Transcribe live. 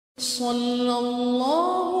صلى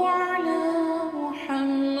الله على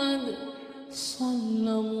محمد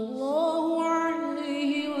صلى الله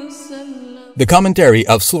عليه وسلم. The commentary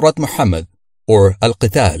of Surah Muhammad, or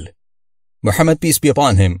Al-Qital, Muhammad peace be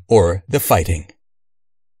upon him, or the fighting.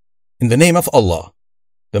 In the name of Allah,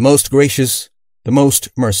 the most gracious, the most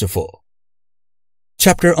merciful.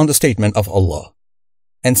 Chapter on the statement of Allah,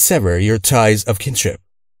 and sever your ties of kinship.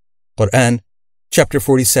 Qur'an, chapter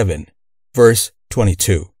 47, verse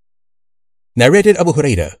 22. Narrated Abu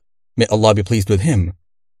Hurairah, may Allah be pleased with him,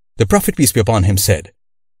 the Prophet peace be upon him said,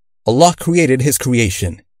 Allah created his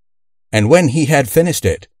creation, and when he had finished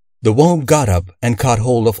it, the womb got up and caught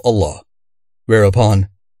hold of Allah. Whereupon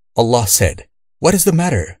Allah said, what is the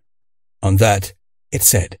matter? On that it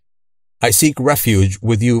said, I seek refuge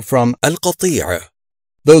with you from al-Qati'ah,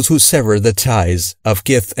 those who sever the ties of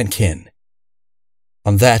kith and kin.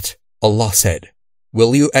 On that Allah said,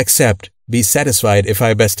 will you accept, be satisfied if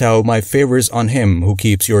I bestow my favors on him who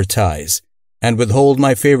keeps your ties, and withhold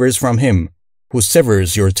my favors from him who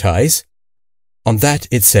severs your ties? On that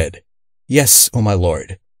it said, yes, O my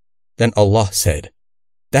Lord. Then Allah said,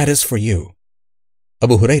 that is for you.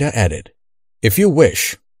 Abu Hurairah added, if you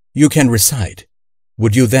wish, you can recite.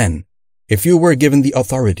 Would you then, if you were given the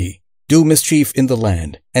authority, do mischief in the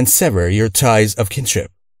land and sever your ties of kinship?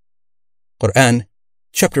 Qur'an,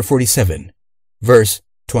 chapter 47, verse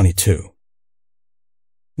 22.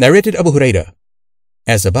 Narrated Abu Hurairah,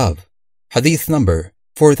 as above, Hadith number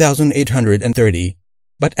 4830,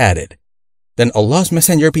 but added, then Allah's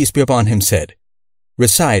Messenger peace be upon him said,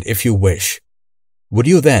 recite if you wish. Would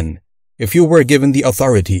you then, if you were given the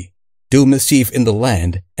authority, do mischief in the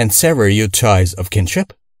land and sever your ties of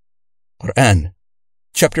kinship? Qur'an,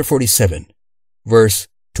 chapter 47, verse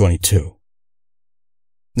 22.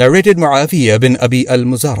 Narrated Muawiyah bin Abi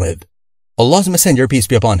al-Muzarrid, Allah's Messenger peace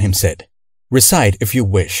be upon him said, recite if you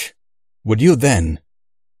wish. Would you then?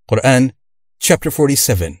 Qur'an, chapter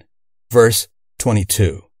 47, verse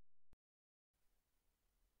 22.